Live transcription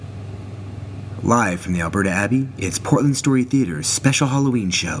Live from the Alberta Abbey, it's Portland Story Theater's special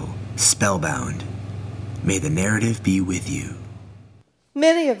Halloween show, Spellbound. May the narrative be with you.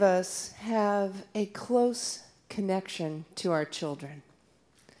 Many of us have a close connection to our children.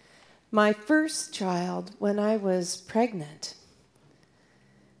 My first child, when I was pregnant,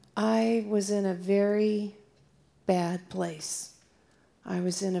 I was in a very bad place. I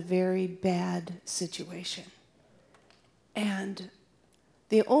was in a very bad situation. And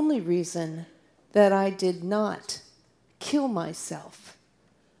the only reason that I did not kill myself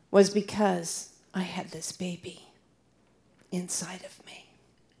was because I had this baby inside of me.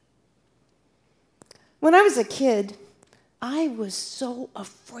 When I was a kid, I was so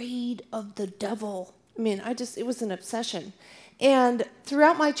afraid of the devil. It was an obsession. And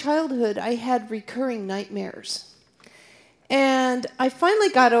throughout my childhood, I had recurring nightmares. And I finally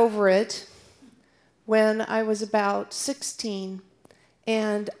got over it when I was about 16,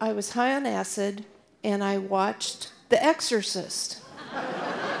 and I was high on acid, and I watched The Exorcist.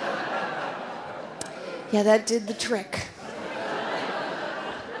 Yeah, that did the trick.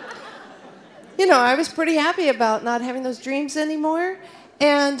 I was pretty happy about not having those dreams anymore.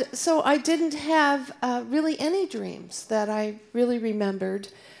 And so I didn't have really any dreams that I really remembered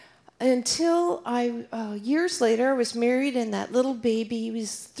until years later, I was married, and that little baby, he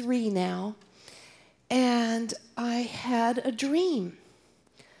was 3 now, and I had a dream.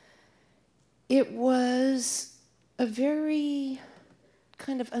 It was a very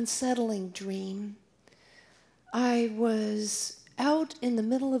kind of unsettling dream. I was out in the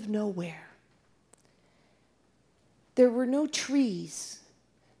middle of nowhere. There were no trees.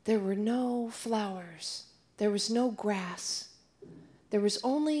 There were no flowers. There was no grass. There was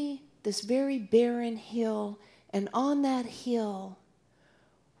only this very barren hill, and on that hill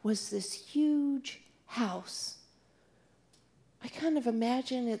was this huge house. I kind of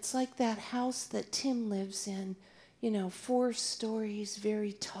imagine it's like that house that Tim lives in, 4 stories,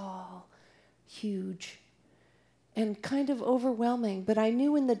 very tall, huge, and kind of overwhelming. But I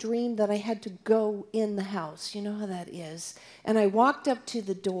knew in the dream that I had to go in the house. You know how that is. And I walked up to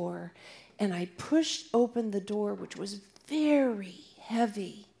the door, and I pushed open the door, which was very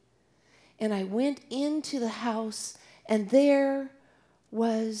heavy. And I went into the house, and there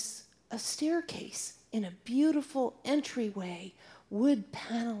was a staircase in a beautiful entryway, wood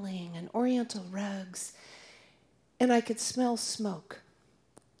paneling and oriental rugs. And I could smell smoke.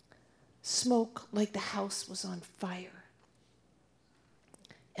 Smoke like the house was on fire.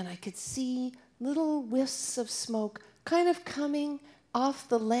 And I could see little wisps of smoke kind of coming off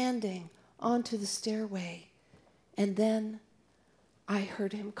the landing onto the stairway. And then I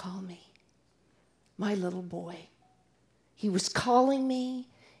heard him call me, my little boy. He was calling me,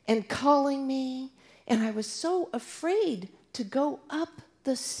 and I was so afraid to go up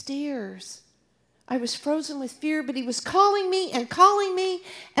the stairs. I was frozen with fear, but he was calling me,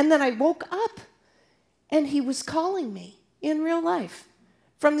 and then I woke up, and he was calling me in real life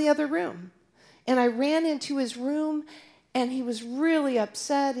from the other room. And I ran into his room, and he was really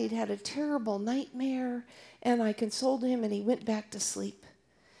upset. He'd had a terrible nightmare, and I consoled him, and he went back to sleep.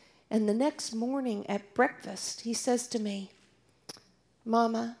 And the next morning at breakfast, he says to me,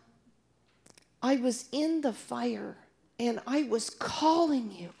 "Mama, I was in the fire, and I was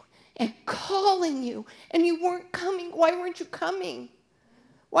calling you, and you weren't coming. Why weren't you coming?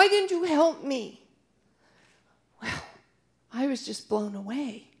 Why didn't you help me?" Well, I was just blown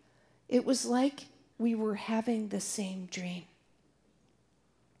away. It was like we were having the same dream.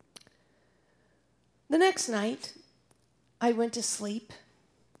 The next night, I went to sleep,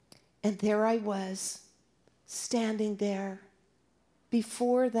 and there I was, standing there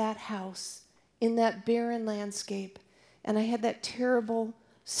before that house in that barren landscape, and I had that terrible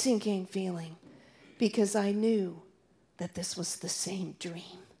sinking feeling because I knew that this was the same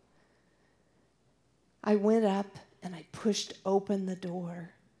dream. I went up and I pushed open the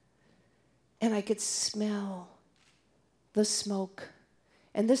door, and I could smell the smoke.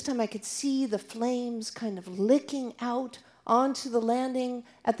 And this time I could see the flames kind of licking out onto the landing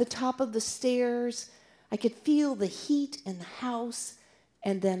at the top of the stairs. I could feel the heat in the house,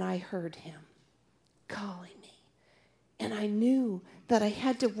 and then I heard him calling me. And I knew that I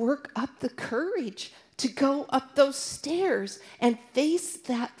had to work up the courage to go up those stairs and face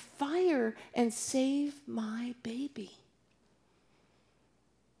that fire and save my baby.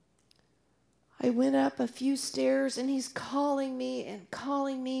 I went up a few stairs, and he's calling me,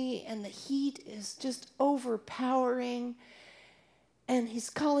 and the heat is just overpowering. And he's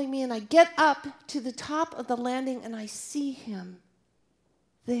calling me, and I get up to the top of the landing, and I see him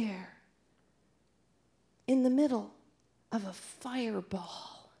there in the middle of a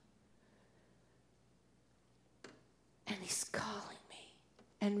fireball. and he's calling me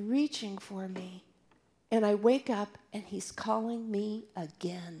and reaching for me. And I wake up and he's calling me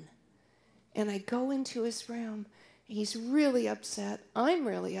again. And I go into his room. He's really upset. I'm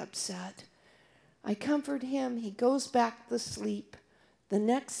really upset. I comfort him. He goes back to sleep. The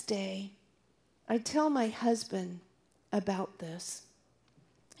next day, I tell my husband about this.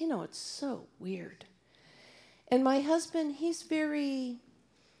 You know, it's so weird. And my husband, he's very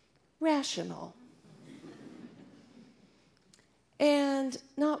rational and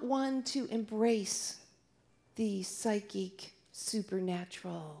not one to embrace the psychic,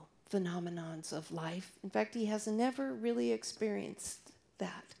 supernatural phenomenons of life. In fact, he has never really experienced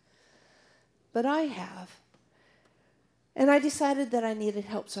that. But I have. And I decided that I needed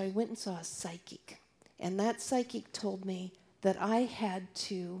help, so I went and saw a psychic. And that psychic told me that I had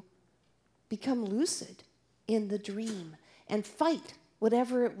to become lucid in the dream and fight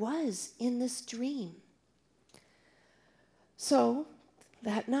whatever it was in this dream. So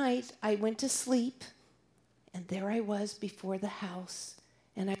that night, I went to sleep, and there I was before the house.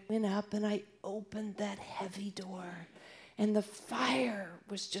 And I went up and I opened that heavy door. And the fire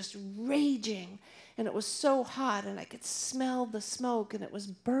was just raging. And it was so hot, and I could smell the smoke, and it was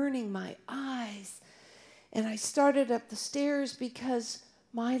burning my eyes. And I started up the stairs because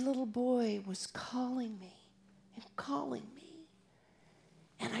my little boy was calling me and calling me.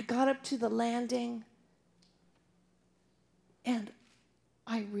 And I got up to the landing, and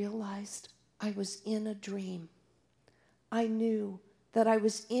I realized I was in a dream. I knew that I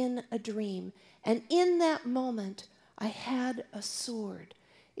was in a dream. And in that moment, I had a sword.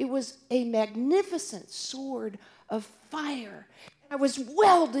 It was a magnificent sword of fire. I was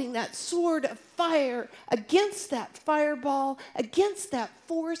welding that sword of fire against that fireball, against that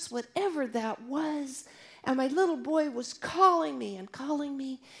force, whatever that was. And my little boy was calling me,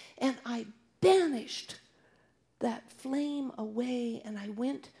 and I banished that flame away, and I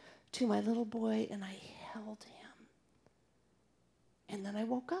went to my little boy, and I held him. And then I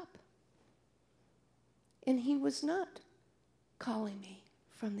woke up. And he was not calling me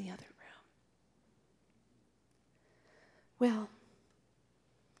from the other room. Well,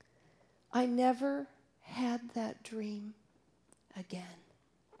 I never had that dream again.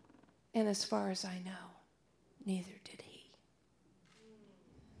 And as far as I know, neither did he.